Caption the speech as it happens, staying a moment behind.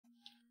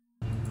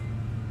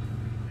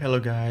Hello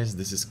guys,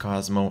 this is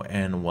Cosmo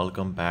and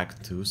welcome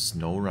back to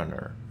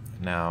SnowRunner.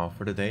 Now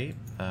for today,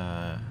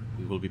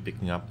 we will be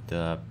picking up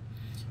the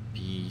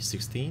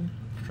P16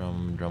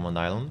 from Drummond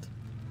Island.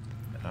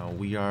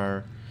 We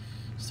are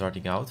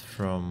starting out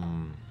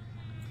from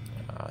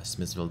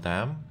Smithville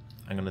Dam.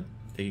 I'm gonna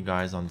take you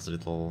guys on this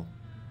little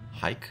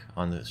hike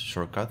on the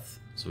shortcut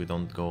so we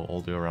don't go all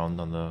the way around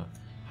on the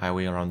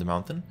highway around the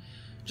mountain.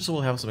 Just so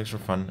we'll have some extra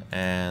fun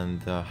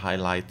and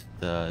highlight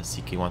the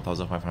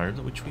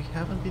CK1500, which we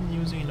haven't been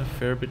using in a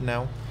fair bit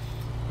now,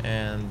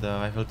 and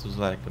I felt it was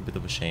like a bit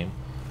of a shame.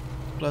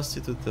 Plus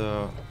it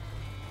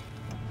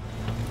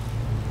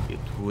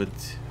would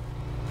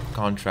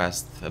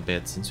contrast a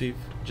bit since we've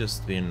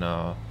just been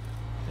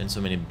in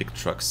so many big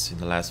trucks in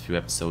the last few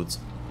episodes.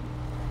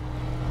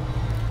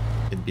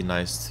 It'd be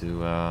nice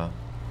to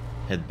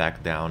head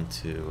back down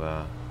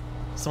to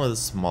some of the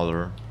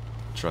smaller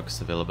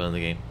trucks available in the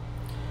game.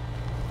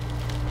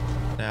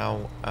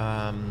 Now,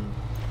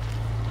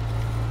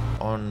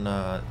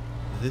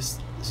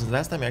 since the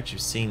last time I actually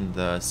seen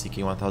the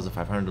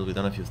CK1500, we've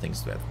done a few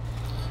things to it.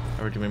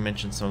 I already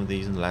mentioned some of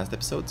these in the last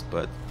episodes,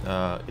 but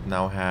it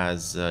now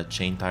has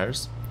chain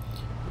tires.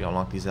 We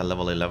unlocked these at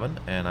level 11,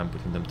 and I'm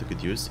putting them to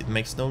good use. It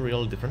makes no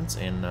real difference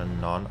in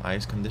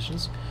non-ice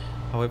conditions.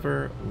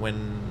 However,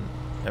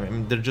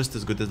 they're just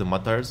as good as the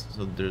mud tires,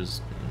 so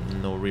there's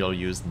no real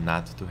use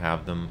not to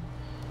have them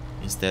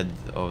instead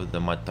of the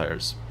mud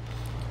tires.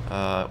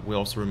 We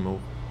also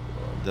removed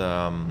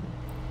the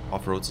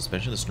off-road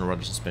suspension, the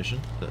SnowRunner suspension,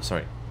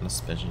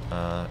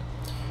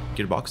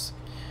 gearbox,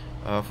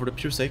 for the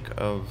pure sake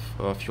of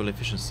fuel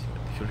efficiency.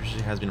 Fuel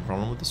efficiency has been a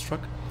problem with this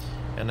truck,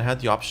 and I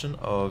had the option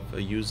of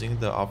using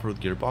the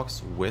off-road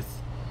gearbox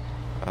with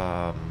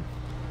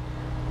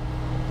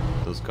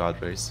those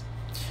guardrails.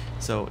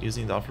 So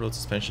using the off-road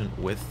suspension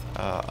with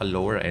a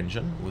lower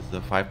engine, with the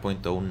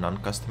 5.0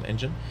 non-custom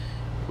engine,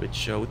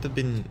 which would have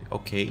been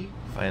okay,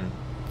 fine.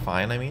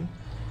 I mean.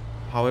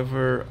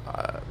 However,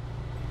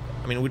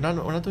 we're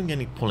not doing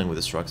any pulling with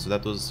this truck, so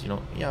that was,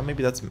 yeah,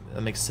 maybe that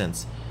makes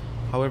sense.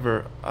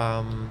 However,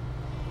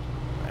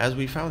 as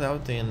we found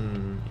out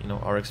in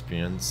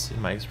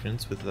my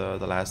experience with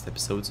the last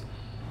episodes,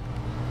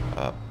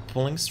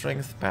 pulling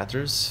strength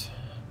matters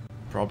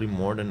probably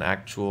more than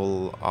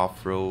actual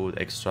off-road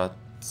extra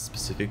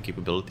specific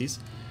capabilities.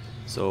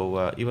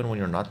 So even when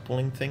you're not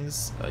pulling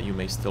things, you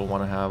may still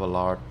want to have a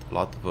lot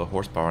of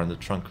horsepower in the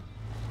trunk.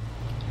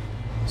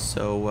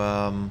 So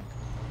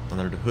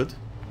under the hood,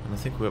 and I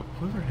think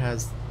whoever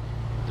has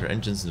their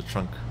engines in the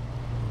trunk,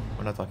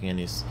 we're not talking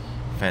any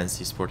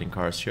fancy sporting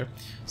cars here,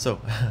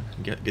 so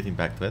getting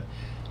back to it,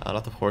 a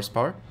lot of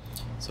horsepower.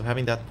 So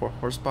having that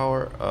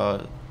horsepower,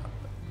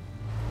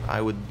 I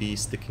would be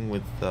sticking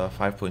with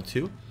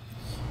 5.2,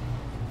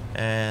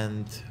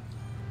 and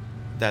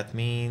that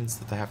means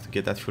that I have to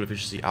get that fuel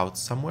efficiency out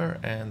somewhere,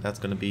 and that's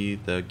going to be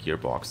the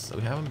gearbox. So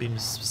we haven't been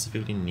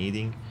specifically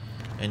needing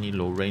any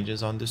low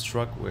ranges on this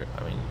truck, where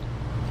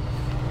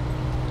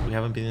we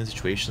haven't been in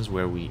situations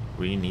where we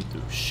really need to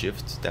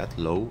shift that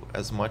low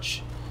as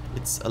much.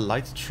 It's a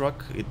light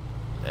truck,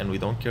 and we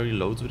don't carry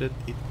loads with it.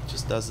 It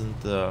just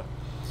doesn't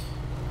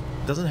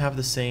have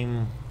the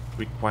same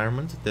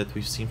requirement that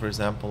we've seen, for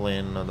example,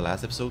 in the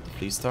last episode, the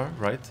Fleet Star,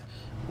 right?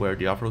 Where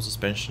the off-road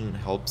suspension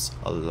helps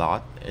a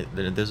lot.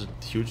 There's a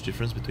huge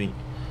difference between,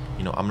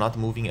 I'm not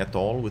moving at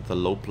all with the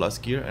low plus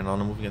gear, and I'm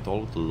not moving at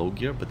all with the low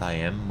gear, but I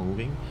am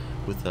moving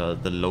with the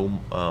low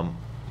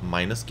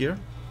minus gear.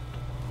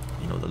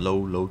 The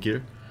low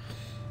gear.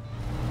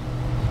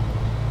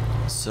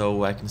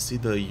 So I can see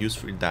the use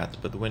for that.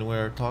 But when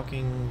we're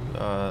talking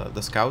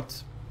the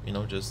Scout,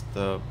 just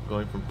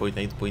going from point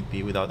A to point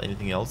B without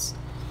anything else,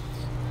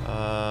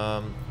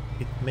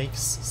 it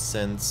makes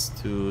sense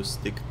to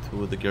stick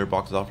to the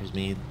gearbox that offers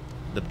me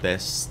the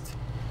best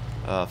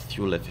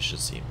fuel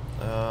efficiency.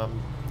 The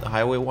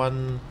highway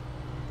one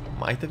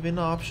might have been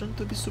an option,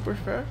 to be super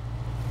fair.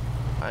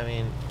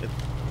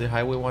 The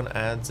highway one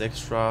adds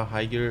extra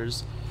high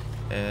gears,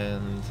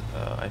 and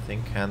I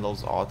think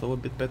handles auto a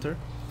bit better,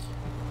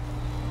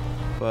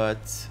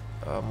 but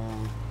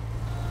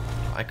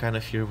I kind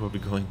of fear we'll be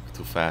going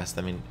too fast.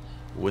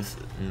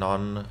 With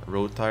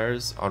non-road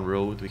tires on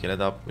road, we can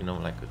end up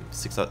like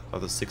 6 out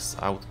of the 6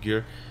 out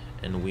gear,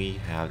 and we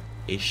have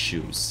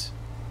issues.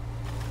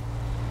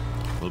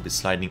 We'll be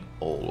sliding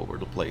all over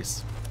the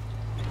place.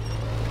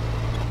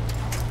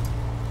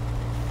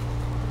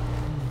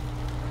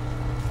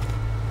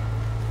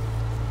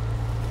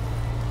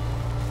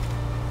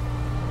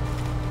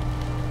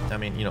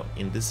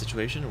 In this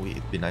situation,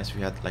 it'd be nice if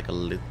we had like a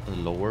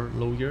lower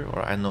low gear,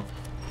 or I don't know,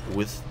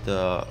 with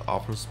the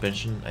off-road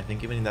suspension. I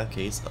think even in that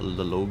case, the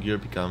low gear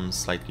becomes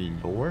slightly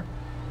lower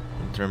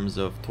in terms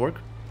of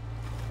torque.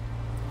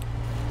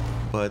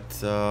 But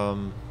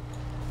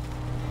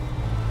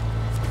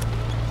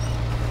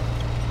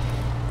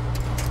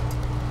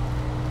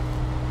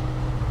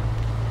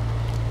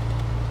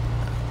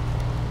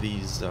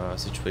these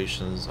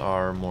situations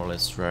are more or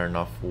less rare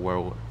enough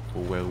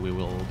where we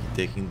will be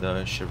taking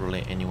the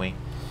Chevrolet anyway.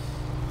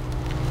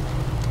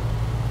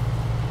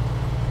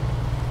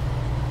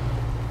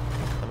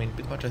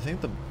 pretty much. I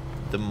think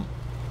the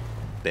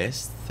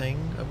best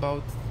thing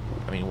about,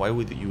 I mean, why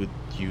would you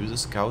use a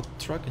scout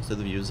truck instead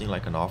of using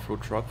like an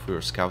off-road truck for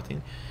your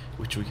scouting,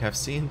 which we have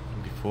seen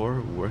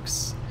before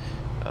works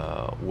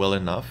well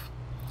enough,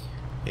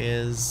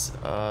 is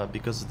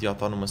because of the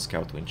autonomous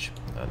scout winch.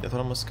 The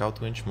autonomous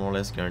scout winch more or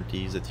less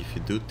guarantees that if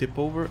you do tip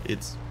over,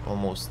 it's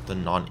almost a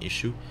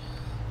non-issue.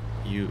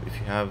 If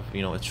you have,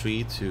 you know, a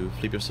tree to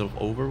flip yourself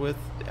over with,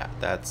 yeah,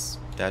 that's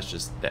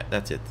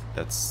it.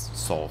 That's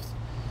solved.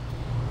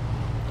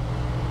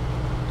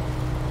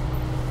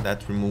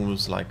 That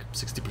removes like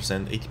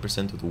 60%,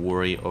 80% of the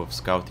worry of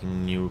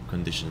scouting new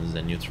conditions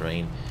and new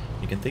terrain.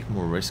 You can take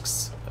more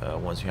risks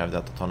once you have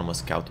that autonomous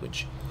scout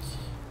winch.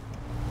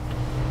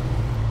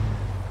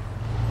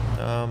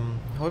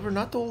 However,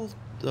 not all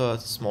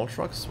small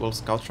trucks, well,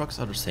 scout trucks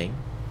are the same.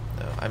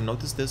 I've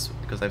noticed this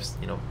because I've,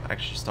 you know,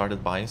 actually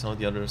started buying some of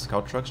the other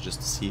scout trucks just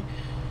to see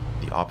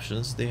the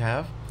options they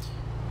have.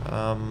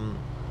 I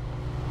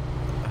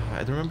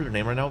don't remember the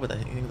name right now, but I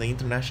think the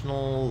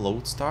International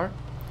Lodestar.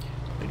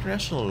 The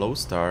International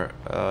Lodestar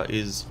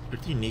is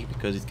pretty unique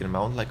because it can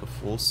mount like a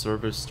full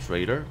service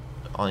trailer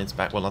on its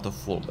back. Well, not a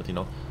full, but you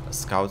know, a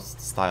scout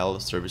style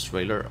service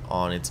trailer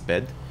on its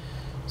bed.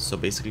 So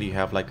basically you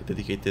have like a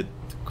dedicated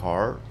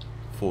car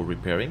for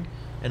repairing,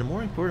 and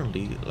more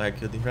importantly, like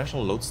the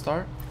International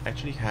Lodestar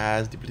actually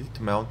has the ability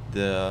to mount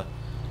the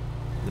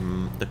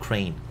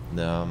crane,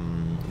 the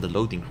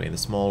loading crane, the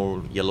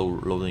small yellow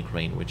loading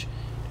crane, which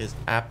is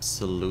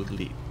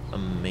absolutely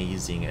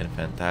amazing and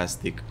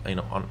fantastic. You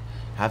know, on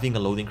having a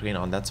loading crane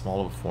on that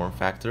small of a form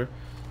factor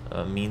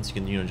means you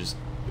can, you know, just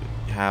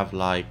have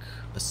like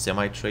a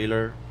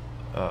semi-trailer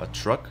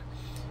truck,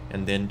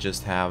 and then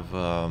just have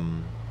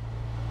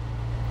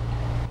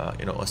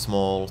you know, a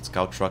small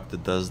scout truck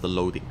that does the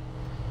loading,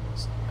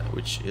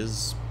 which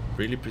is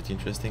really pretty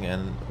interesting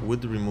and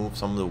would remove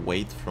some of the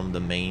weight from the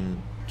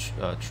main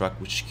truck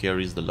which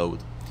carries the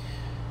load.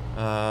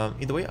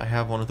 Either way, I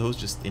have one of those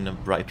just in a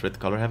bright red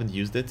color. I haven't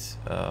used it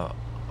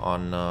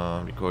on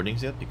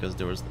recordings yet because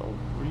there was no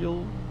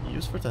real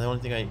use for it. The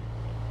only thing I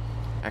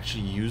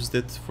actually used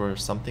it for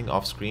something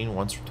off screen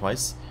once or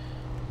twice.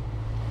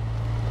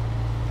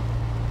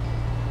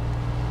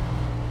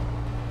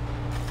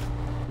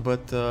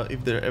 But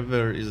if there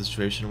ever is a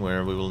situation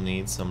where we will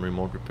need some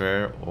remote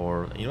repair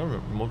or, you know,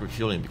 remote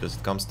refueling, because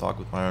it comes stocked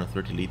with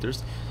 130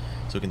 liters,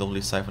 so we can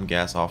totally siphon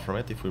gas off from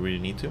it if we really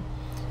need to,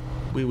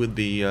 we would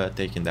be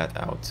taking that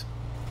out.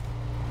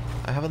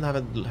 I haven't had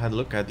a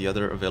look at the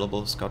other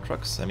available scout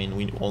trucks. I mean,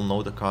 we all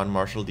know the Con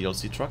Marshall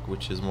DLC truck,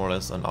 which is more or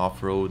less an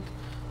off-road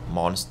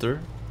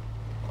monster.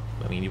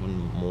 I mean,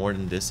 even more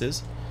than this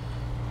is.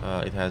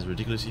 It has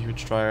ridiculously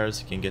huge tires.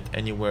 You can get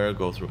anywhere,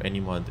 go through any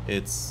mud.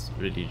 It's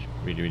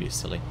really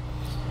silly.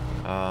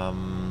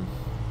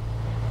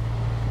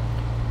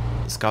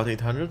 Scout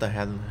 800 I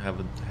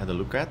haven't had a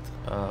look at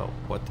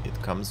what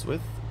it comes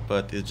with,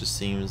 but it just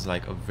seems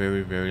like a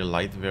very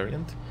light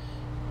variant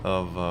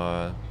of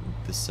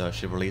this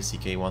Chevrolet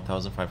CK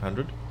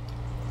 1500.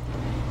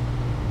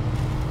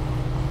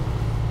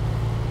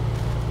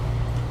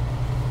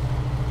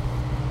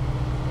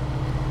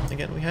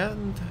 Again,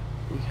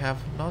 we have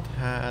not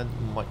had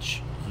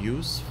much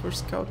use for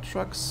scout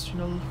trucks, you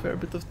know, a fair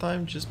bit of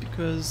time, just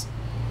because,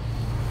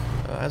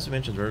 as we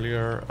mentioned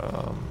earlier,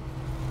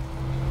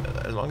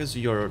 as long as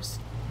you're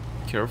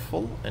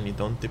careful and you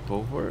don't tip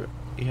over,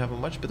 you have a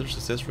much better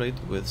success rate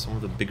with some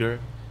of the bigger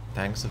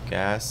tanks of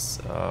gas,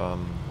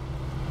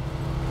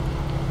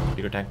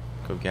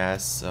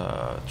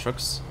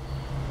 trucks.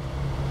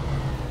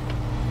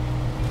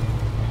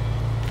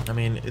 I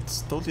mean,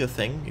 it's totally a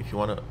thing if you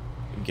want to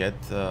get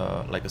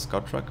like a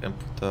scout truck and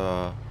put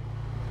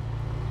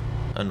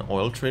an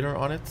oil trailer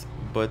on it,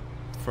 but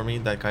for me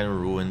that kind of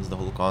ruins the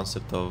whole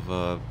concept of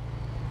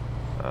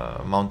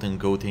mountain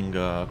goating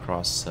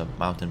across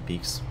mountain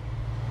peaks.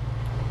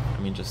 I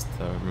mean, just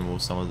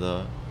remove some of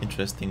the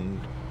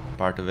interesting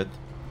part of it.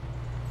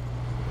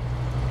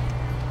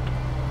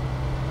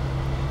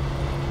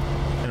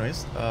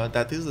 Anyways,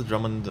 that is the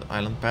Drummond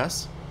Island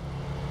Pass.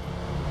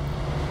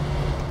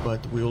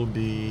 But we'll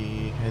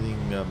be heading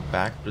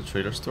back to the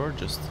trailer store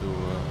just to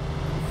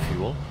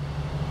fuel.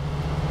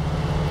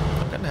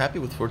 I'm kind of happy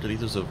with 40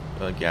 liters of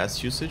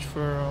gas usage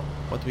for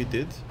what we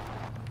did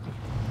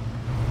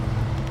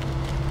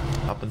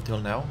up until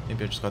now.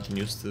 Maybe I just gotten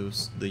used to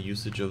the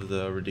usage of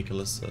the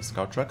ridiculous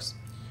scout trucks.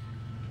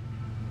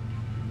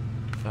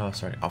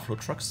 Sorry,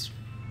 off-road trucks.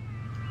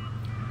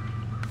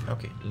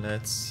 Okay,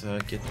 let's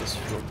get this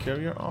fuel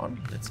carrier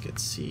on. Let's get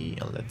C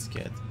and let's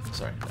get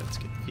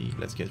V.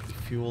 Let's get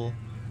refuel.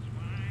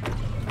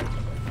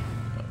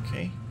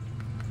 Okay.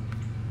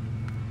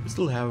 We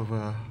still have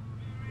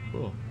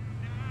oh,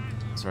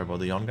 sorry about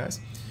the yawn, guys.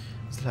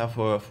 We still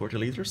have 40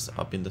 liters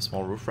up in the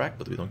small roof rack,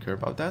 but we don't care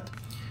about that.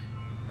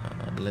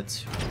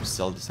 Let's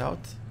sell this out.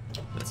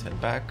 Let's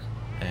head back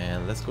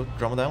and let's go to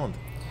Drummond Island.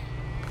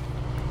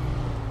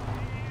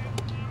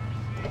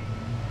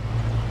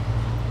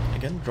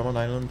 Again, Drummond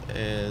Island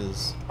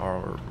is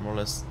our more or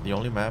less the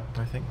only map,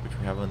 I think, which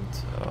we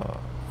haven't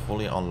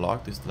fully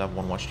unlocked. We still have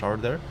one watchtower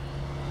there,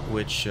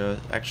 which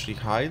actually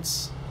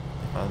hides,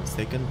 if I'm not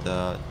mistaken,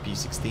 the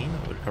P16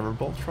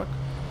 recoverable truck,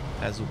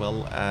 as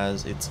well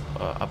as its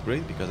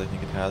upgrade, because I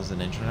think it has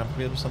an engine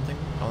upgrade or something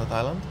on that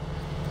island.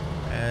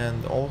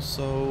 And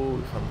also,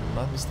 if I'm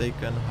not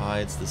mistaken,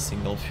 hides the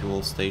single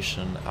fuel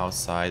station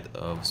outside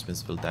of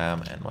Smithville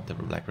Dam and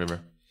whatever Black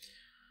River.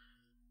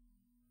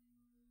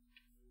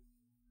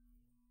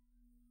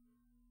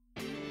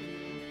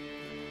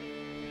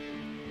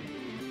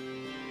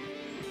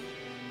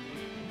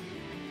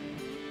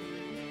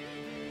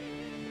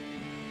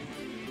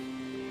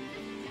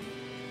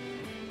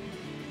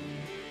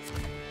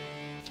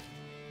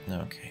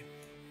 Okay.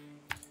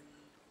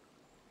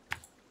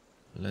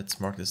 Let's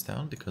mark this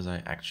down because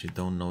I actually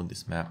don't know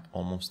this map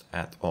almost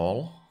at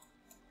all.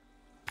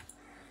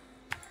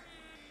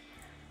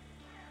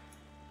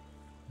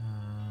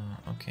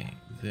 Okay,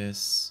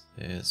 this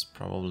is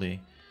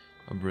probably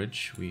a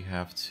bridge we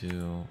have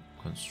to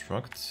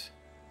construct.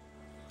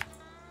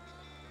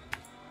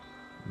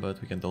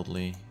 But we can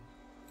totally,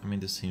 I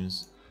mean, this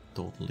seems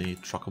totally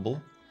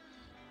truckable.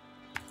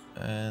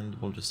 And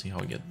we'll just see how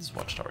we get this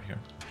watchtower here.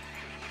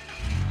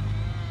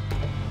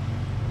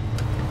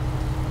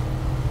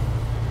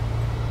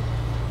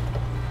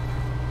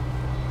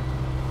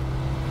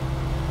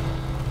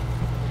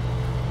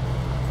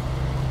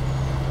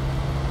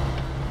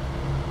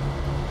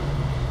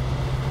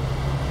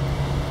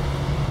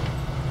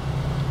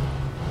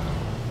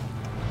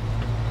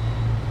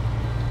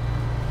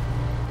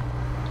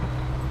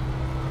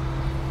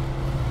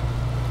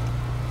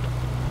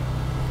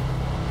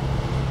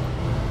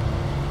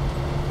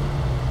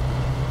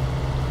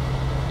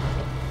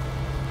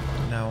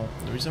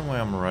 The reason why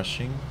I'm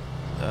rushing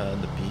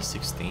the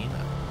P16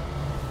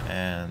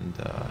 and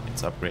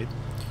its upgrade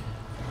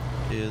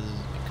is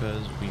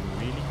because we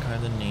really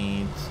kind of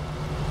need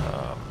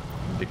a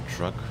big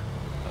truck,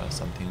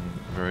 something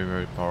very,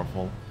 very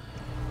powerful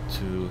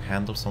to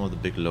handle some of the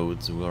big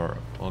loads we are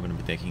all going to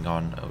be taking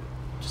on.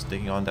 Just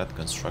taking on that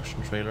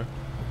construction trailer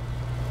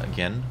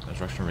again,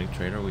 construction rig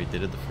trailer. We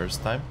did it the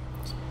first time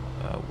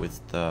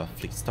with the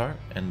Fleet Star,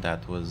 and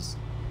that was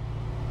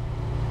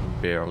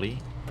barely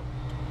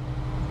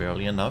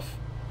enough,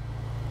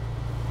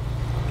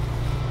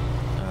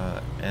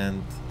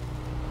 and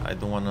I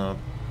don't want to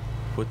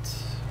put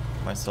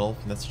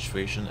myself in that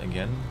situation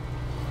again.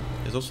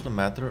 It's also the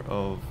matter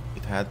of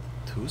it had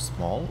too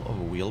small of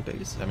a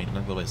wheelbase, I mean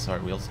not wheelbase,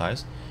 sorry, wheel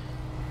size,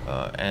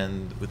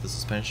 and with the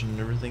suspension and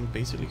everything,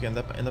 basically you end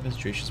up in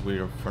situations where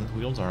your front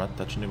wheels are not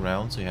touching the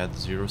ground, so you had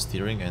zero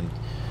steering, and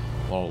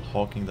while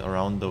hawking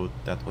around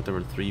that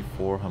whatever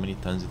 3-4 how many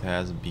tons it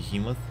has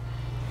behemoth,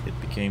 it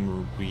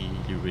became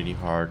really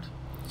hard.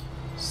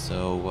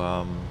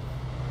 So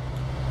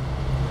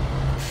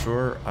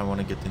sure, I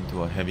want to get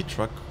into a heavy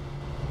truck,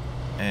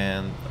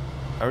 and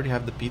I already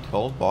have the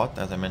P12 bought,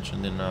 as I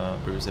mentioned in a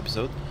previous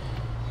episode,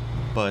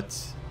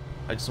 but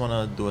I just want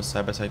to do a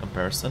side-by-side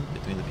comparison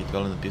between the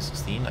P12 and the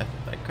P16.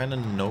 I kind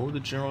of know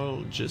the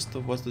general gist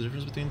of what's the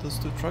difference between those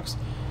two trucks,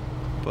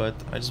 but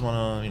I just want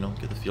to, you know,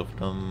 get the feel for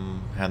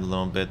them, handle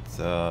them a bit,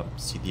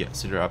 see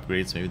their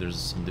upgrades. Maybe there's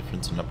some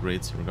difference in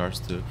upgrades in regards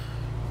to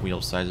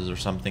wheel sizes or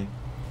something.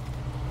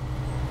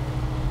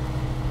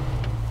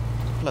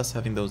 Plus,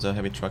 having those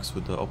heavy trucks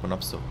would open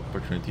up some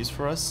opportunities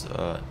for us,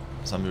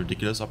 some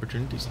ridiculous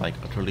opportunities, like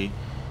utterly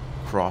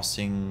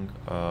crossing,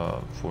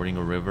 fording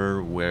a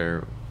river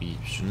where we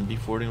shouldn't be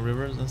fording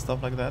rivers and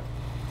stuff like that.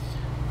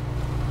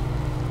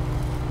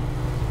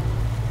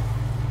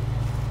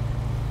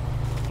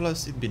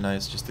 Plus, it'd be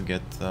nice just to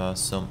get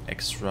some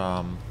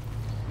extra,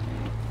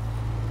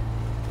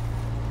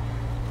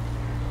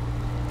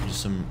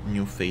 just some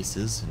new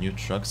faces, new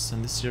trucks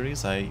in this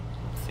series. I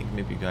think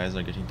maybe you guys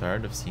are getting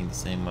tired of seeing the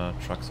same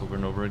trucks over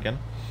and over again.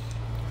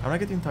 I'm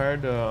not getting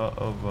tired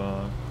of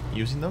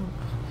using them.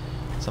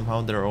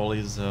 Somehow they're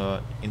always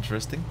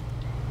interesting,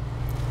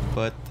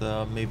 but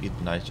maybe it'd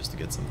be nice just to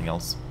get something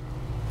else.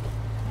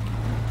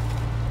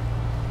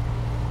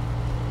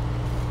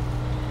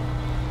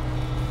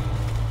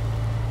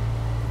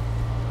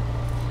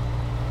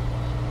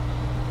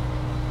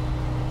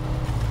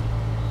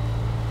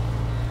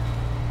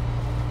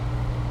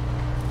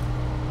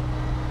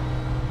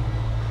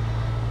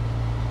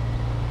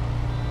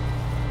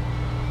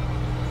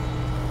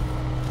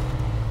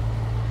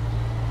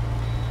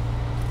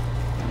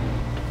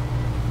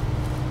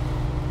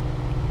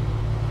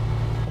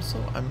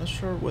 I'm not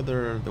sure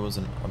whether there was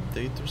an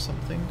update or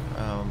something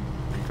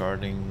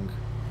regarding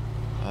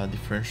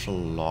differential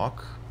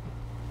lock.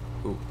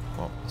 Oh,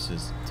 well, this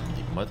is some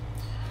deep mud.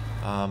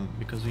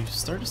 Because we've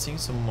started seeing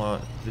some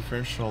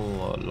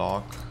differential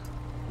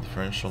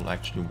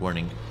actually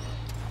warning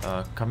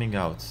coming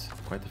out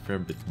quite a fair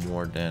bit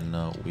more than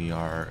we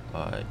have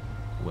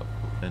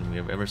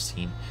ever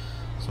seen.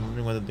 So I'm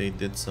wondering whether they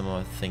did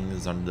some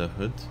things under the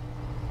hood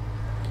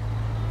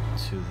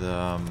to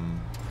the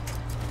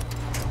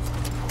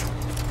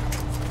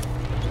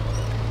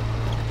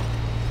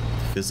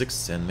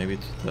physics and maybe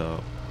to the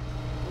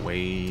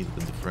way the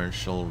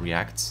differential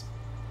reacts.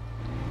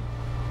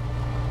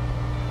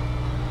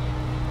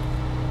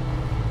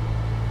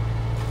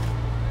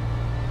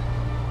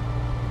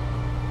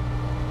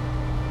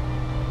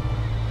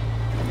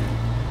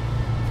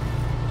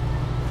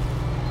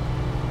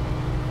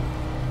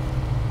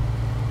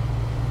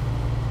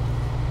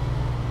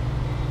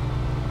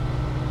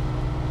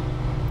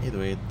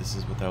 way, this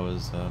is what I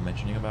was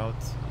mentioning about,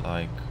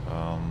 like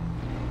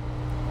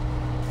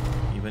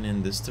even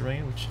in this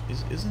terrain, which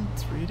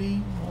isn't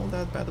really all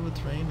that bad of a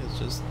terrain, it's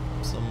just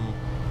some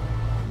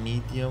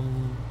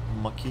medium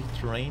mucky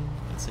terrain.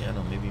 Let's say, I don't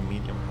know, maybe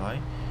medium high,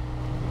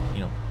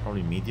 you know,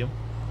 probably medium.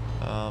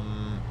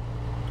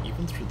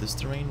 Even through this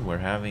terrain, we're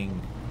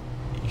having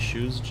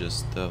issues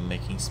just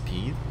making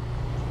speed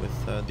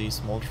with these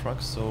small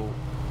trucks. So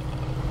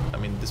I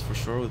mean, this for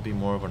sure would be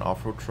more of an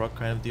off-road truck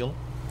kind of deal,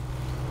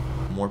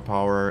 more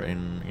power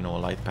in, you know, a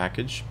light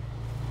package.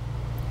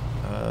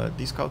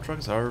 These scout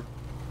trucks are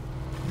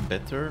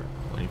better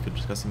when if you're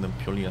discussing them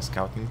purely as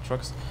scouting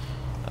trucks,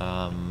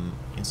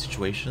 in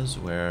situations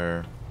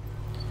where,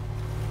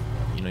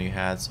 you know, you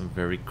had some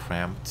very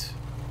cramped,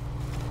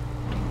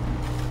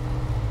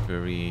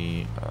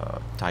 very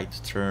tight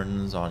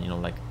turns on, you know,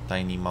 like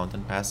tiny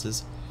mountain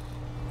passes,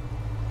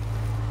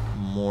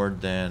 more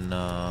than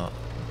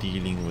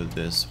dealing with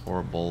this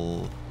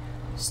horrible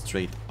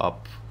straight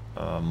up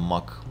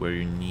muck where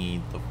you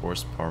need the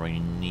horsepower, you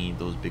need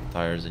those big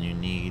tires, and you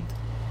need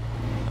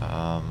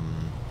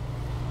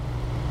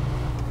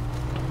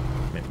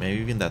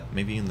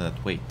maybe even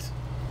that weight,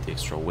 the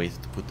extra weight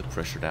to put the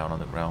pressure down on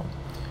the ground.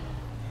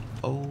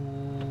 Oh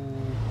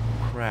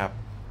crap,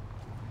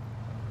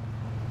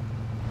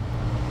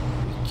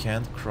 we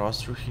can't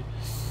cross through here.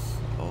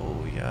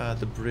 Oh yeah,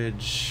 the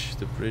bridge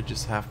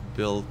is half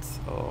built.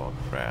 Oh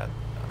crap,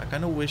 I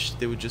kind of wish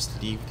they would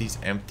just leave these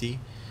empty,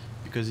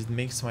 because it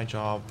makes my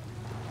job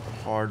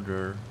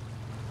harder,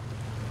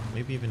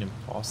 maybe even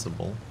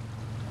impossible.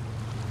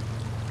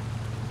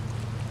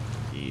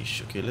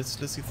 Yeesh. Okay, let's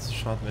give this a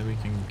shot. Maybe we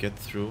can get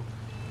through.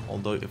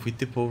 Although if we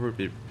tip over,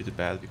 it'd be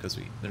bad, because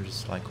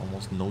there's like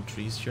almost no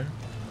trees here.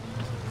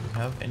 Do we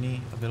have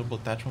any available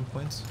attachment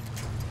points?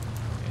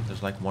 Okay,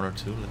 there's like one or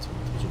two. Let's hope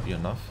those will be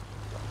enough.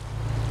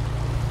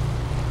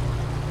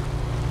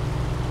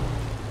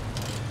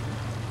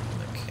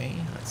 Okay,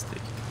 let's take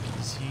it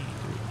easy.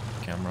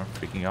 Camera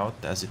freaking out,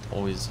 as it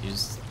always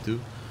used to do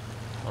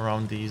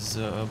around these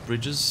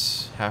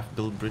bridges,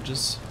 half-built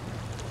bridges.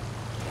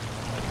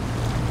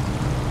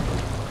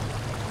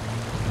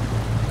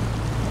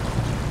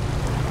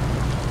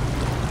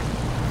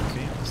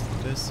 Okay, let's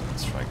do this.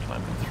 Let's try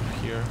climbing through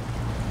here.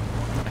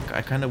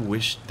 I kind of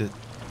wish that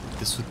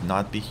this would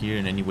not be here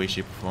in any way,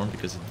 shape, or form,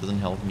 because it doesn't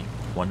help me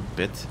one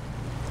bit.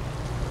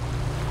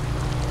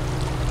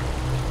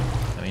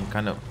 I mean,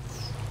 kind of...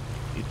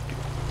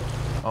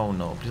 Oh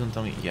no, please don't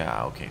tell me.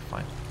 Yeah, okay,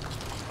 fine.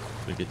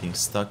 We're getting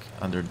stuck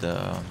under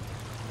the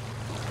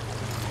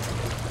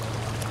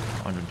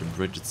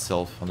bridge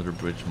itself, under the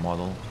bridge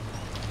model.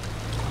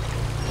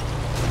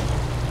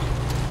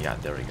 Yeah,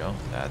 there we go.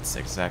 That's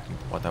exactly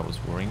what I was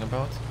worrying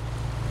about.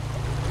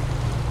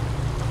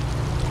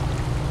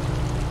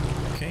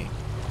 Okay,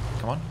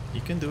 come on,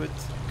 you can do it.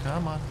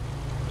 Come on.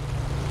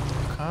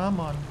 Come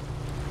on.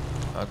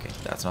 Okay,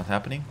 that's not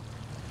happening.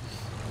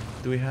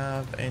 Do we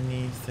have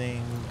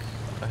anything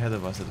ahead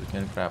of us that we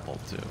can grapple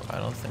to? I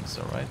don't think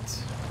so,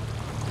 right?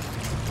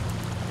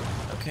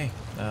 Okay,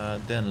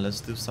 then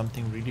let's do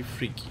something really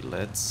freaky.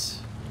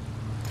 Let's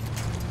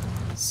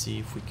see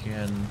if we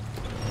can...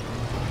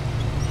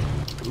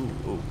 Ooh,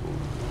 ooh,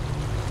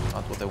 ooh.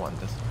 Not what I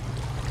wanted.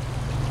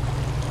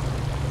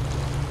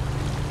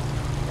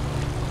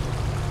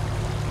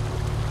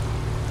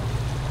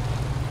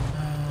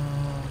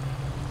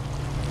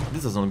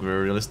 This doesn't look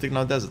very realistic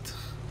now, does it?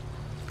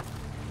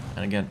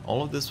 And again,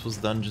 all of this was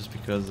done just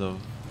because of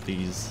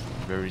these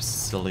very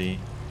silly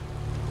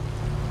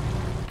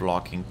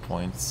blocking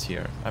points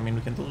here. I mean,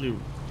 we can totally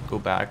go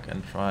back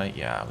and try.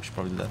 Yeah, we should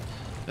probably do that.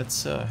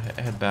 Let's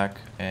head back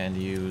and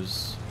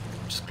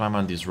just climb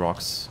on these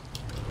rocks.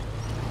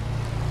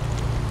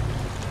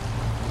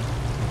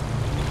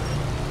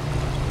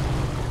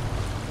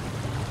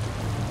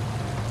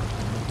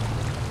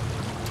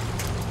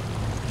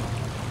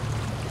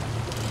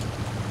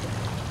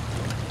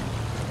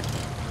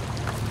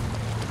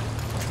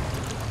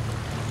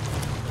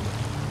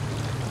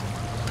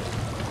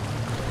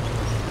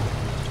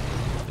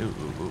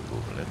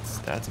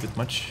 That's a bit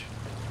much.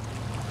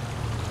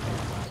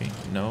 Okay,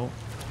 no.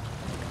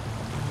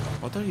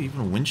 What are you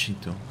even winching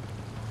to?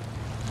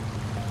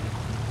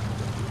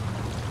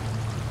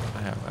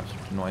 I have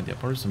absolutely no idea.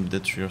 Probably some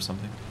dead tree or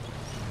something.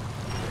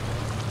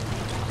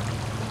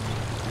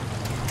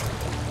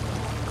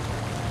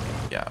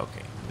 Yeah,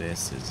 okay.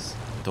 This is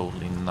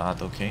totally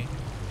not okay.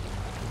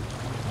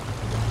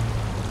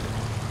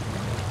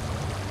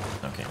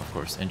 Okay, of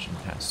course, engine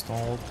has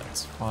stalled.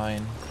 That's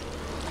fine.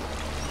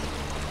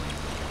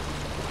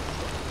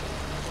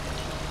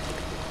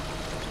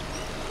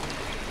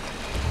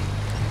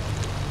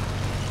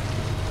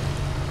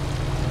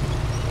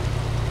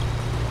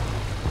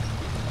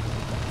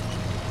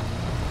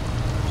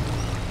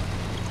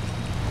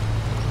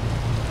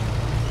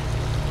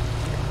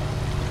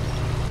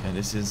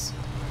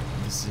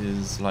 This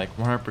is like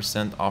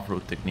 100%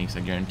 off-road techniques,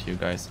 I guarantee you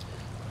guys.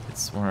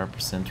 It's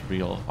 100%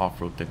 real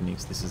off-road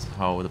techniques. This is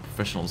how the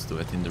professionals do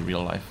it in the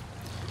real life.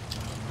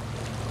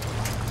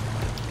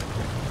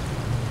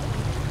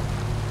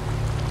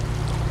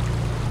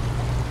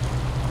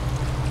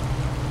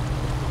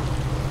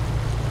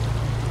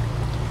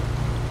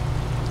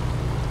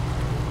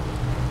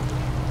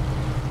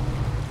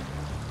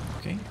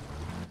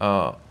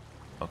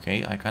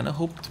 Okay, I kind of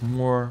hoped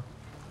more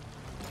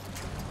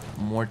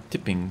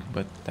tipping,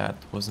 but that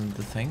wasn't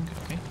the thing.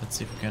 Okay, let's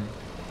see if we can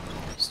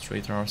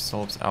straighten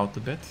ourselves out a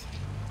bit.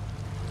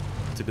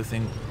 It's a good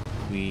thing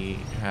we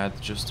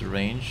had just the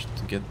range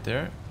to get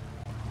there.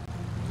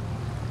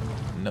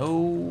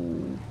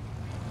 No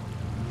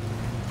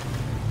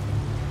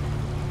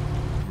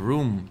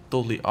room.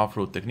 Totally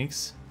off-road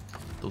techniques.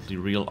 Totally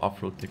real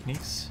off-road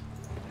techniques.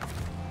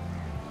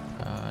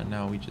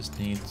 Now we just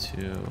need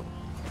to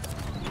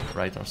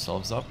right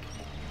ourselves up.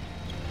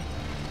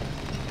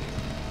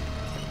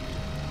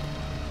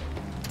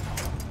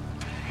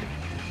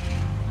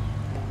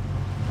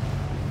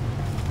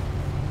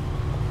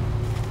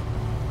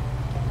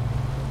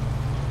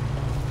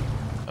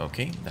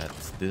 Okay, that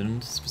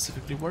didn't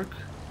specifically work.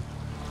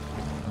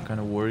 I'm kind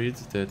of worried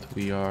that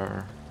we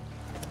are...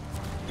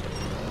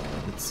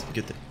 Let's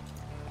get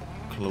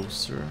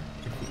closer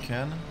if we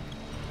can.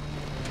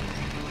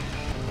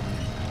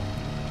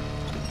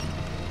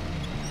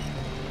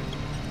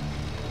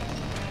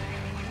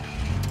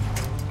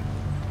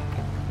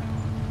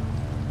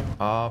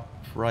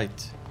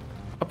 Upright.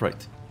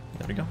 Upright.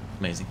 There we go.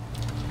 Amazing.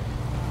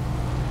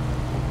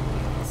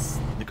 It's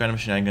the kind of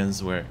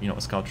shenanigans where, you know,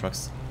 a scout truck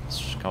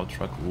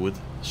would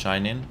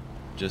shine in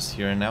just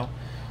here and now,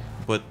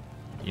 but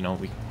you know,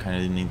 we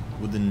kind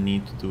of wouldn't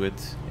need to do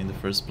it in the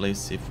first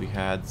place if we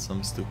had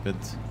some stupid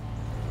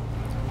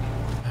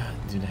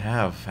didn't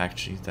have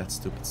actually that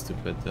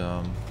stupid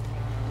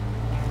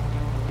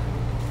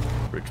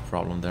bridge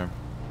problem there.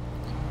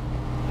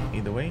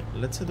 Either way,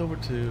 let's head over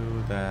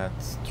to that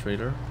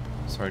trailer,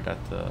 sorry, that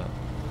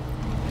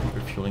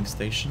refueling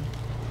station.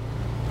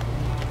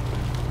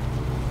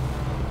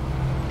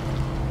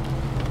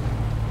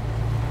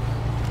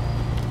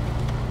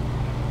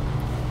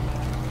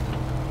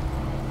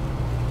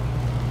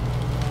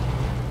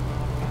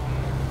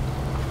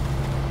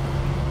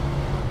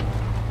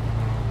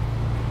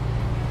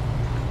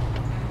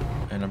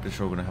 And I'm pretty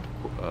sure we're gonna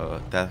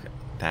have that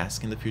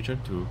task in the future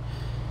to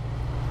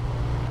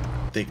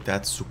take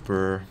that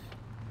super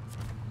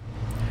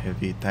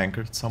heavy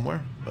tanker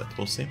somewhere, but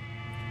we'll see.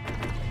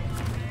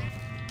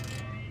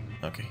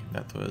 Okay,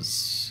 that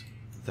was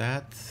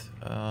that.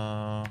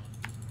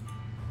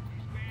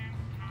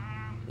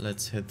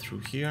 Let's head through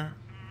here.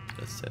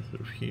 Let's head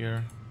through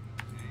here.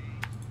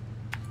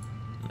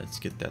 Let's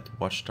get that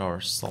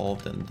watchtower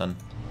solved and done.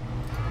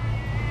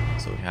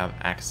 So we have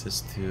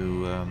access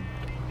to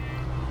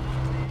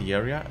the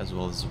area as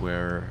well as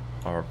where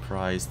our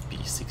prized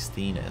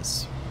P16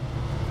 is.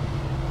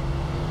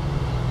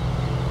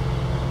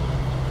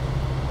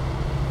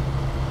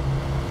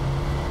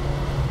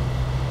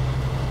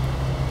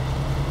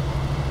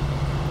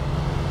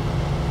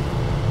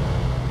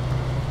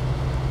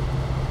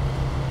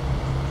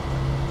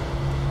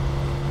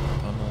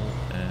 Tunnel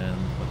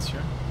and what's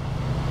here?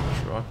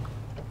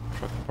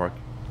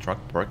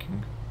 Truck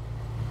parking.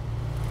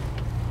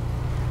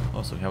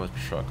 Also, we have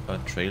a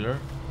trailer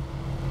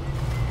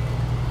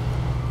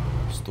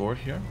store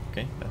here.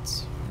 Okay,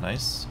 that's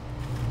nice.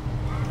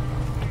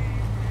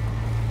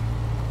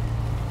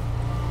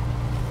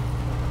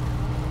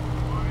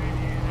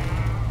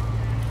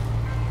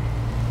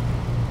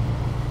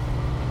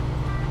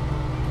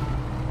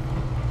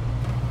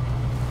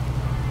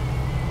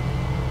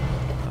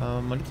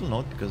 A little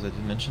note, because I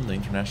did mention the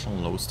International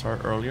Lodestar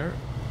earlier.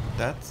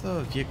 That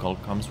vehicle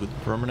comes with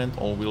permanent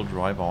all-wheel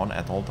drive on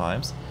at all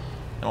times,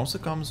 and also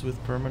comes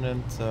with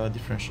permanent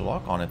differential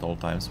lock on at all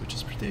times, which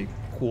is pretty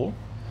cool.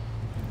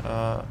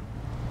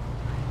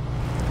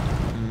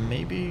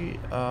 Maybe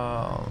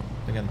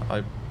again,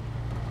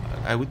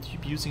 I would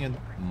keep using it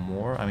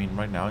more. I mean,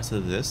 right now instead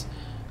of this,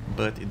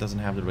 but it doesn't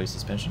have the race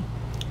suspension,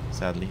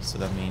 sadly. So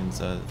that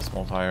means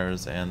small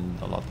tires and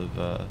a lot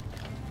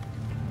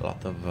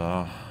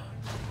of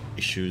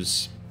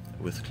issues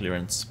with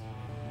clearance.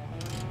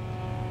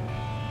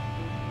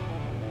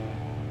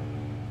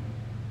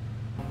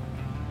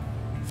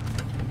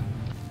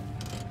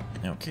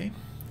 Okay.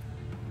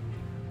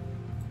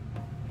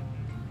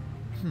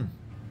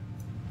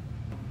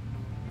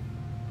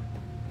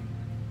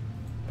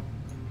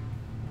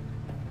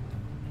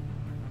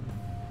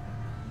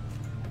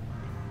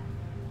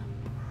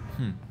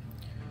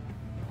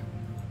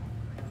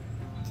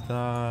 Did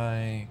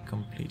I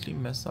completely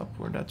mess up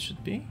where that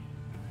should be?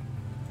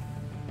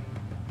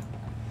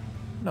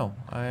 No,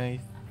 I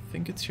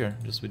think it's here,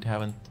 just we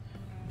haven't...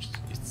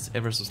 It's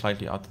ever so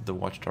slightly out of the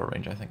watchtower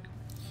range, I think.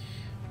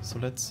 So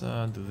let's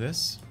do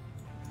this.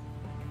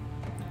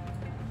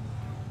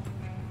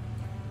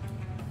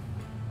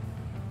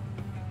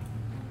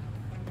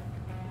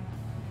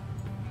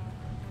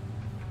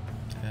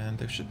 And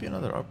there should be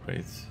another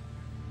upgrade.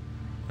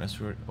 Unless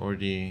we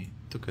already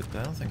took it,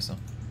 I don't think so.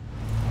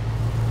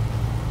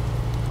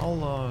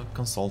 I'll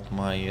consult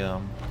my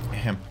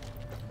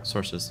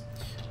sources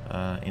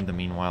in the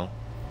meanwhile.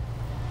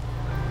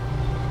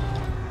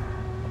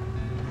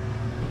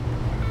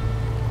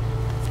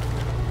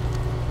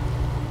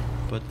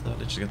 But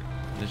let's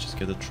just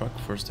get the truck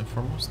first and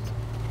foremost.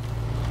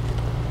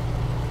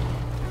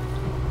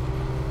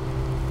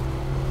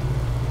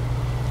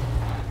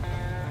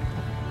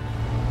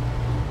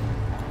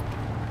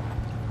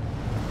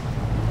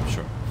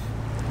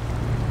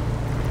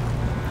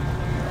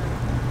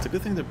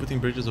 good thing they're putting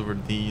bridges over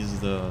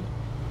these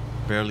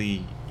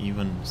barely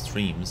even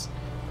streams,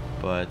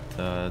 but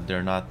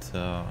they're not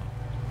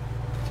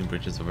putting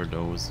bridges over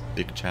those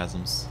big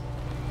chasms.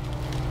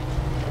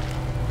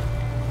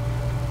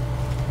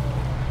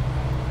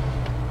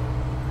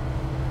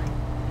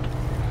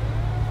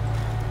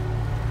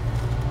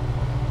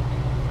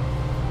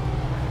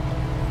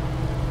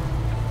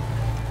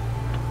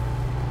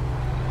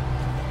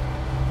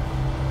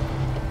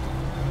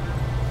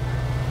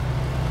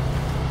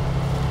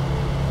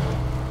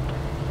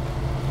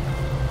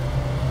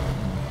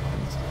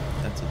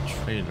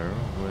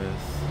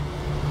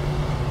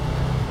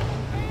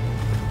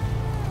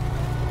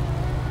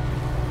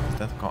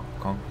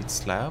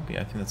 Slab?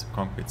 Yeah, I think that's a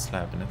concrete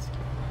slab in it.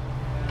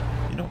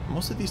 You know,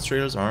 most of these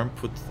trailers aren't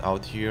put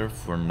out here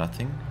for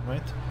nothing,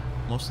 right?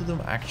 Most of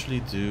them actually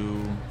do...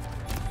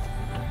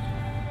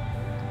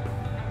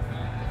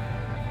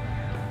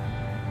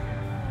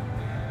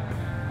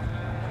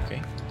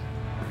 Okay.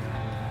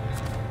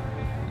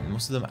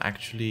 Most of them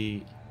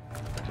actually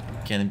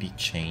can be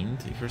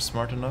chained if you're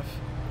smart enough.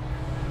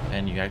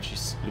 And you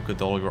actually look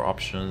at all your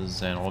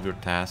options and all of your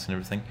tasks and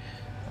everything.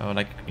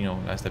 Like, you know,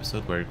 last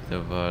episode where you could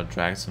have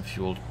dragged some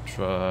fuel,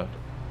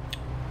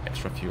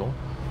 extra fuel,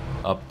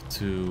 up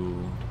to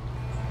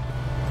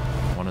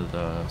one of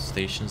the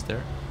stations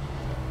there.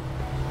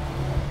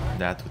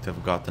 That would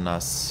have gotten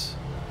us,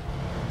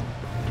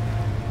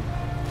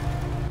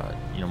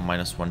 you know,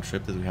 -1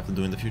 trip that we have to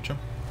do in the future.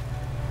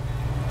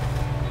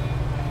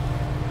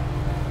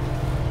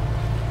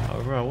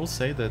 However, I will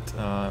say that,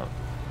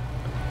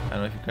 I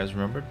don't know if you guys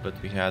remembered, but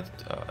we had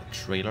a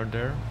trailer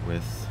there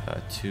with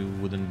 2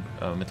 wooden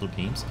metal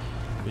beams,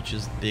 which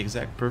is the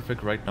exact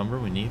perfect right number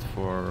we need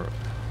for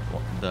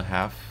the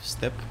half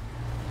step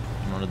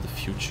in one of the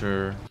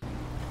future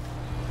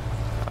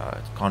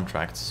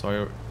contracts.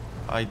 So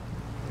I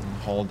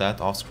hauled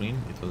that off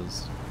screen. It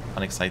was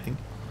unexciting.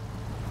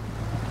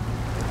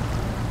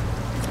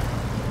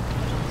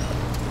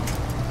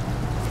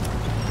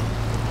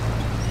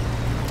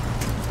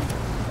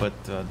 But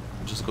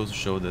just goes to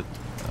show that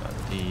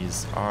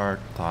these are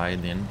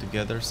tied in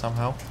together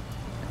somehow,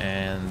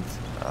 and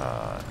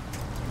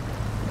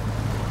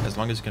as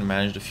long as you can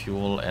manage the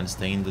fuel and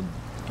stay in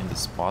the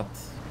spot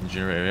in the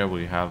general area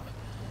where you have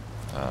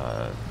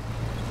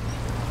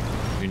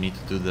you need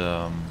to do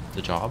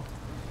the job,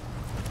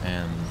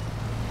 and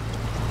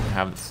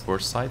have the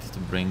foresight to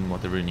bring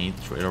whatever you need,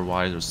 trailer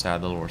wise or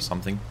saddle or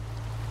something,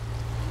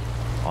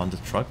 on the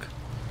truck,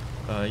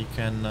 you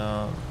can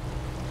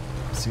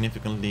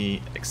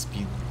significantly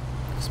expediency.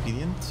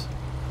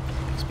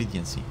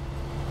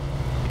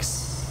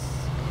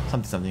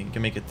 Something. You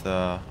can make it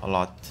a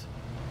lot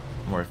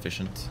more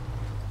efficient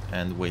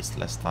and waste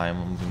less time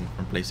moving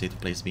from place A to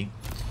place B.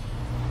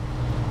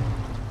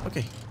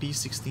 Okay,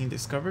 P16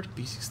 discovered.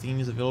 P16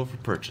 is available for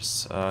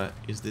purchase.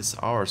 Is this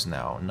ours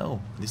now?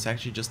 No, this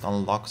actually just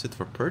unlocks it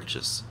for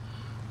purchase.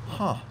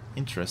 Huh,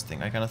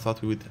 interesting. I kind of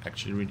thought we would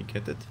actually really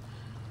get it.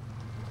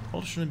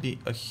 Well, shouldn't be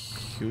a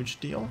huge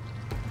deal.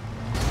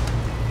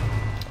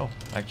 Oh,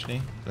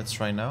 actually, let's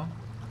try now.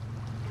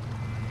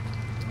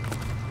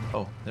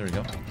 Oh, there we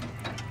go.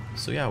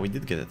 So yeah, we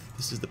did get it.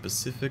 This is the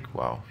Pacific,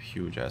 wow,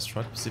 huge ass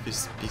truck, Pacific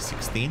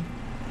P16.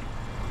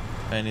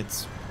 And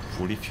it's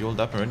fully fueled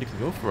up and ready to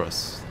go for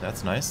us.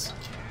 That's nice.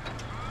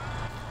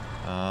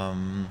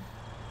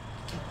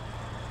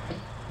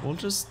 We'll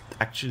just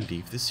actually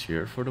leave this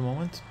here for the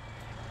moment.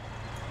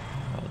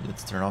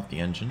 Let's turn off the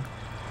engine.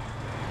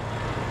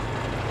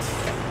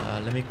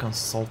 Let me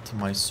consult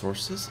my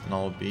sources and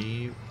I'll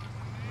be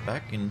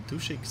back in 2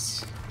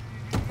 shakes.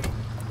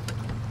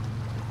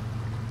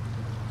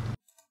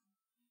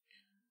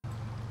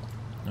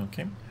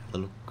 Okay, a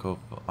look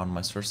on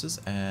my sources,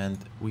 and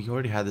we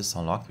already had this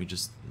unlocked, we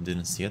just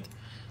didn't see it.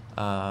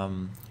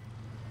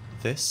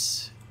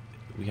 This,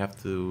 we have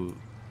to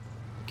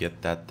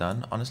get that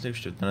done. Honestly, we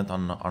should have done it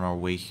on our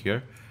way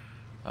here,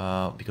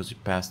 because we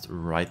passed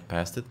right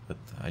past it, but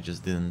I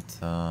just didn't,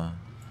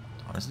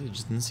 honestly,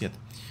 just didn't see it.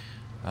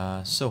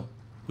 So,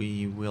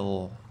 we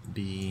will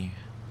be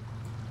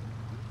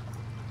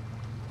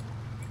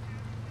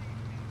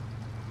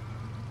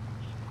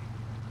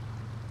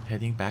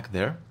heading back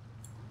there.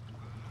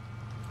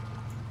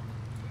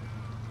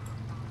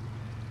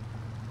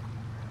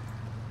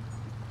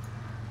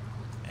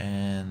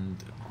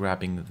 And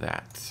grabbing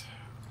that.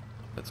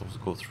 Let's also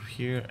go through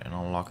here and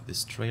unlock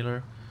this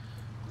trailer.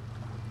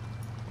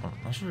 I'm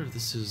not sure if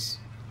this is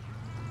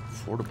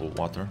affordable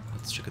water.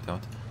 Let's check it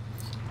out.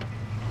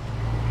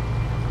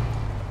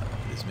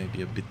 This may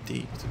be a bit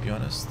deep, to be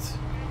honest.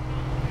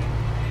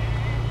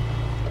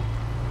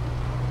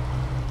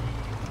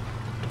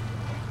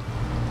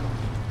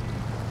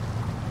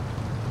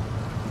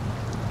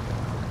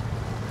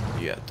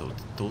 Yeah,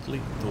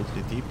 totally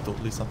deep,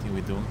 totally something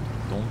we don't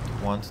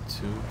want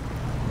to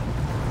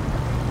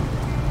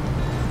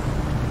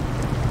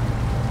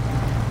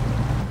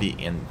be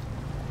in.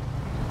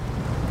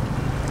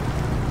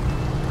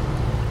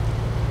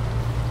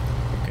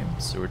 Okay,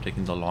 so we're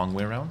taking the long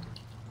way around.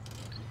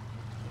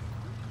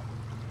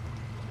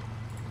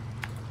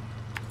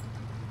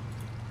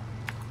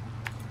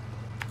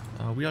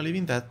 We are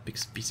leaving that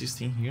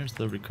P16 here,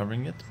 still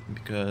recovering it,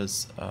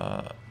 because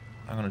I'm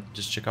gonna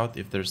just check out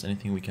if there's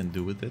anything we can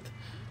do with it,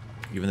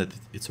 given that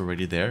it's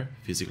already there,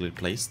 physically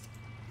placed.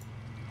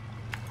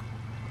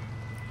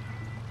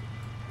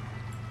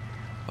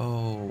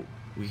 Oh,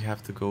 we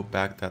have to go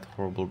back that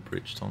horrible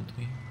bridge, don't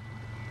we?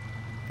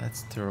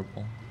 That's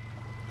terrible.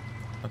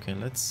 Okay,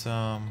 let's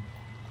go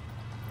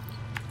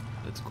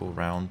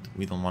around.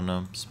 We don't want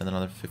to spend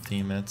another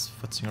 15 minutes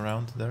futzing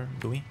around there,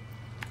 do we?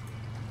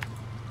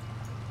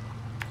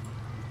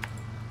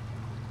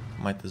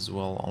 Might as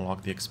well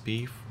unlock the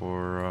XP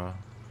for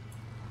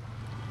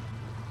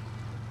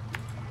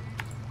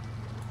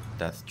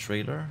that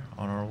trailer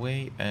on our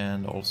way,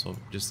 and also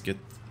just get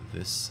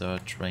this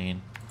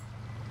train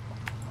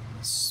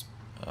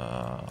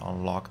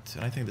unlocked.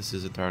 And I think this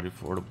is entirely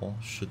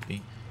affordable, should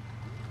be.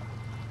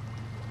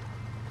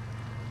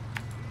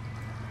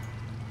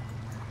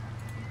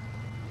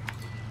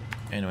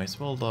 Anyways,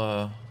 we'll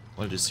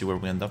just see where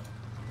we end up.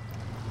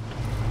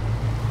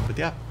 But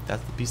yeah,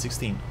 that's the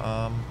P16.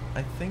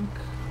 I think...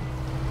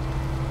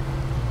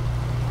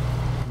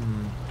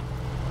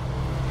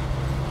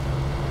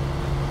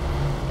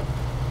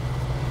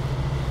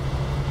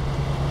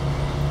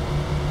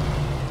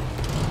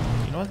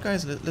 You know what,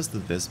 guys? Let's do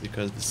this,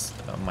 because this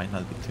might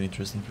not be too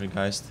interesting for you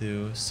guys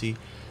to see.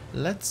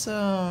 Let's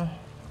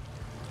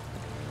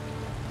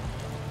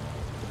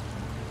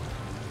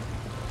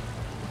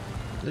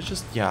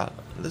just get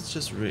the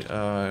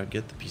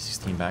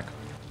P16 back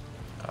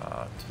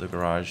to the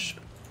garage,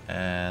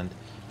 and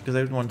because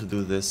I want to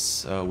do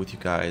this with you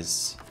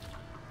guys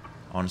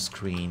on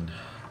screen.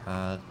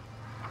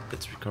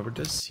 Let's recover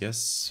this.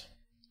 Yes.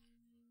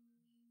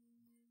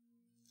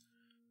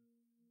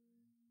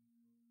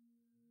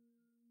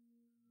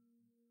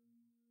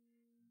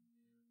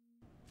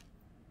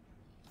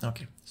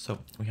 Okay, so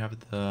we have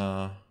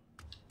the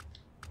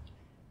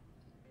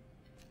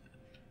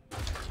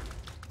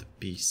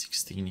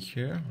P16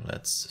 here.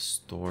 Let's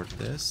store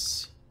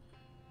this.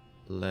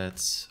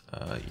 Let's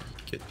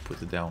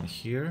put it down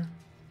here.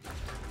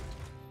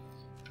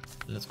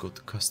 Let's go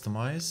to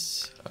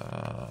customize.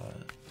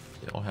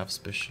 They all have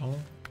special.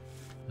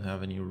 They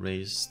have any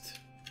raised.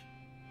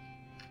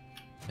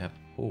 They have,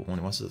 oh,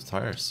 only one set of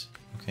tires.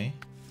 Okay.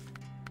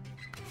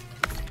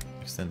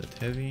 Extended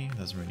heavy,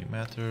 doesn't really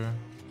matter.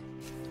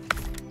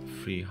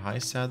 Free high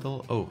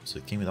saddle. Oh, so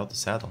it came without the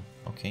saddle.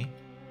 Okay.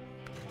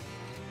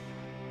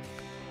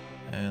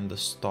 And the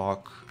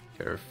stock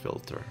air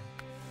filter,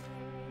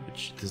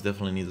 which this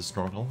definitely needs a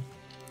snorkel.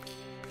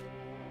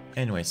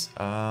 Anyways,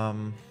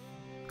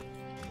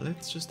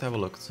 let's just have a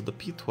look. So the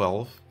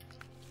P12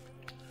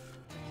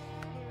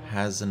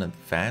 has an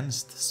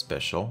advanced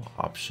special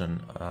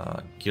option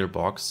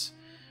gearbox,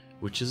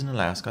 which is in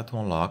Alaska to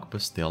unlock,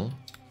 but still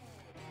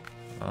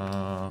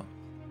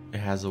it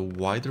has a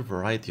wider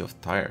variety of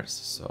tires,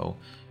 so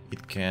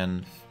it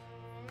can,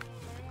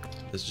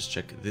 let's just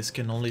check, this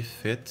can only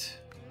fit,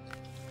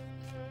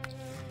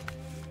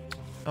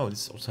 oh,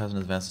 this also has an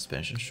advanced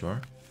suspension,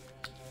 sure.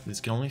 This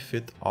can only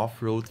fit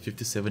off-road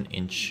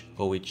 57-inch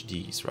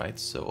OHDs, right?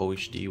 So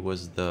OHD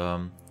was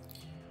the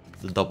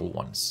double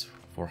ones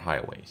for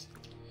highways.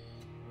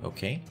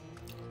 Okay.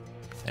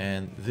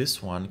 And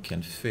this one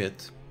can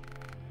fit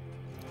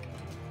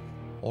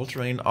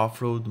all-terrain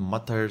off-road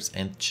mud tires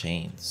and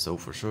chain. So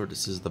for sure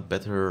this is the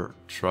better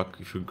truck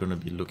if you're gonna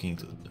be looking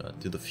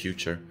to the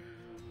future.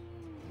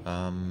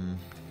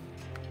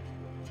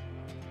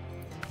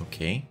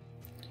 Okay.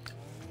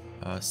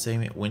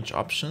 Same winch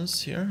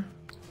options here.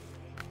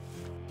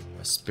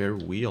 A spare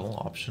wheel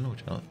option,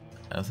 which I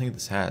don't think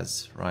this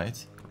has,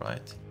 right?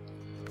 Right.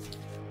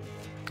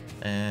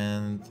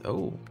 And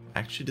oh,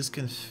 actually this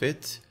can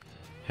fit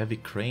heavy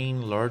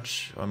crane,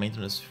 large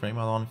maintenance frame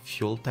add-on,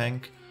 fuel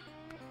tank,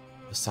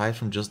 aside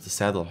from just the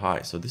saddle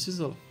high. So this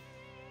is a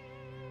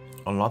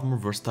lot more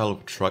versatile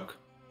of a truck.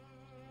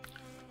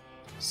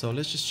 So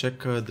let's just check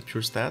the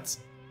pure stats.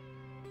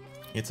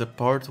 It's a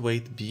part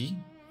weight B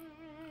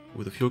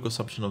with a fuel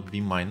consumption of B-.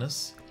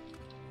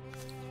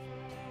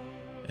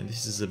 And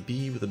this is a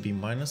B with a B-,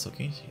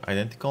 okay,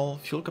 identical.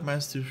 Fuel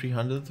capacity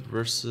 300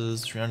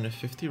 versus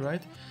 350,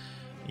 right?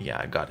 Yeah,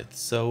 I got it.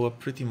 So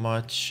pretty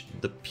much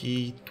the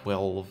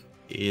P12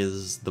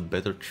 is the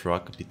better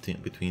truck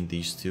between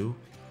these two.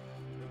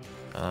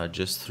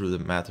 Just through the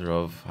matter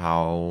of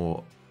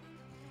how,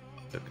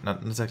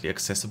 not exactly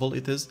accessible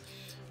it is,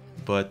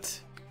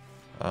 but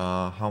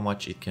how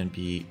much it can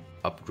be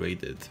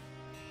upgraded.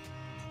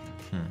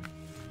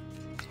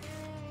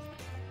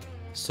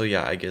 So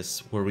yeah, I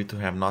guess were we to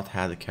have not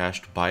had the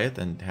cash to buy it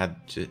and had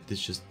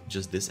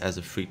just this as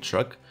a free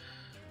truck,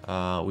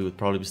 we would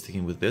probably be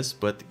sticking with this.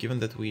 But given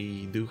that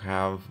we do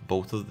have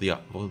both of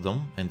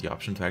them and the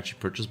option to actually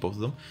purchase both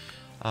of them,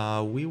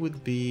 we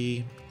would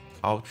be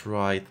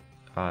outright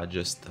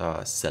just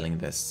selling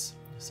the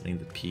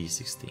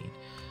P16.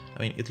 I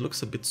mean, it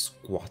looks a bit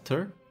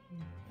squatter,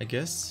 I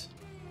guess.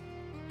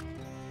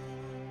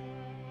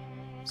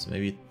 So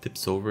maybe it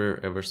tips over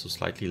ever so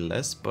slightly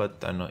less,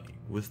 but I know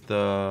with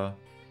the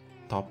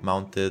top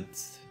mounted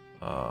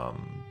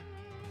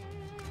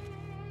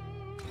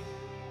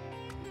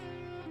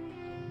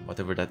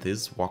whatever that is,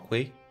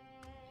 walkway.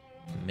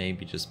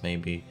 Maybe, just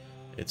maybe,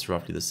 it's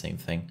roughly the same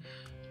thing.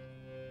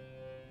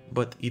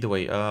 But either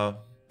way,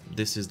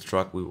 this is the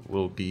truck we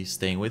will be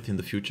staying with in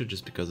the future,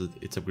 just because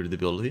it's upgraded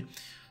ability.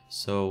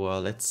 So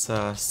let's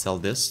sell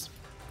this.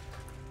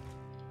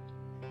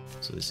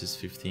 So this is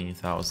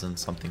 15,000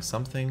 something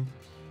something,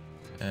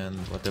 and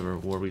whatever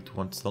Warwick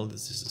wants to sell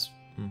this is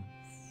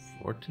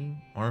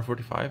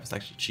 145. It's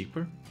actually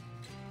cheaper.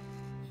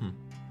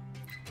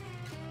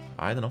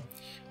 I don't know.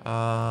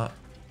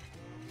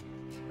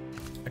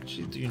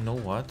 Actually, do you know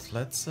what?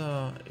 Let's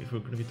if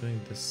we're gonna be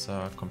doing this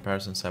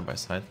comparison side by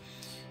side,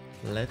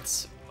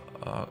 let's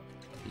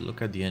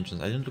look at the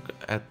engines. I didn't look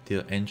at the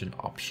engine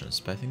options,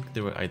 but I think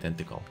they were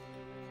identical.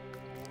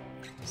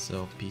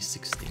 So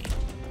P16.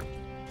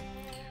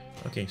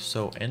 Okay,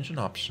 so engine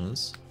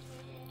options.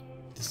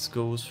 This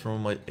goes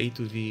from like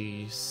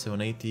A2V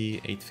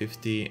 780,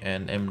 850,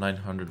 and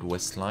M900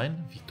 Westline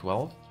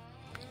V12.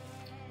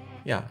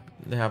 Yeah,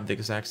 they have the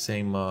exact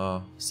same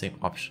same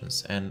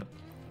options. And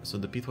so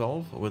the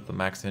P12 with the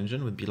max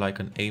engine would be like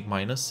an A-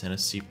 and a C+. A-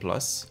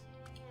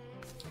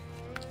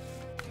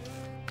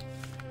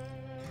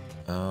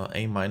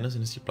 and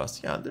a C+.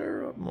 Yeah,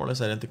 they're more or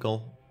less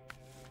identical,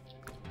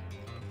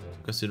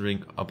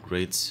 considering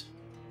upgrades.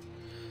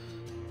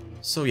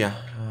 So yeah,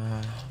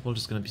 we're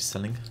just gonna be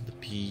selling the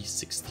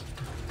P16.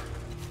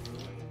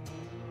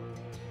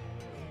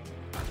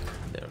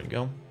 There we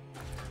go.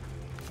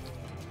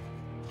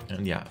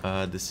 And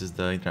yeah, this is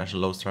the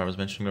international lodestar I was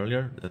mentioning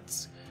earlier.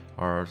 That's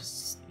our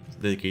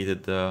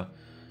dedicated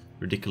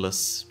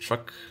ridiculous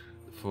truck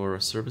for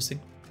servicing.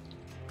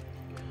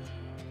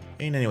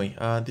 And anyway,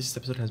 this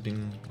episode has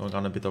been going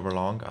on a bit over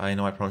long. I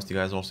know I promised you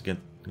guys also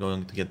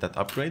going to get that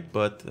upgrade,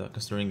 but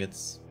considering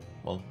it's,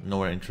 well,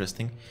 nowhere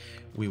interesting,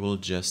 we will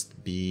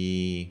just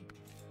be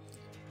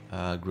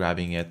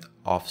grabbing it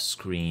off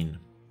screen.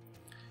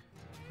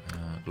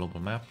 Global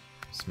map,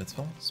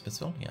 Smithville?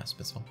 Smithville? Yeah,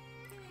 Smithville.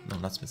 No,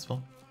 not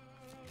Smithville.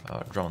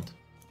 Drowned.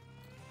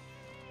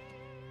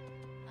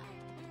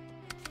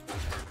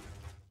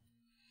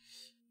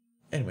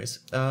 Anyways,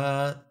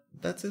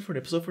 that's it for the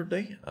episode for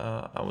today.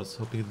 I was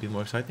hoping it'd be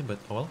more exciting, but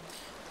oh well.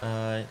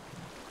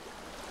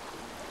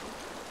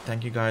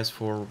 Thank you guys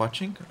for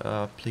watching.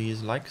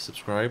 Please like,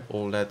 subscribe,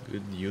 all that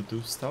good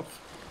YouTube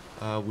stuff.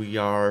 We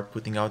are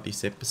putting out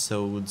these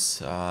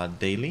episodes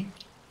daily.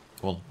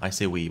 Well, I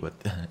say we, but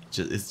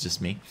it's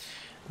just me.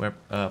 We're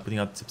putting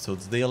out these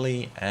episodes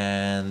daily,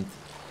 and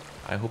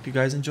I hope you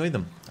guys enjoy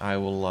them. I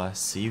will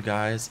see you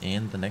guys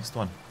in the next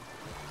one.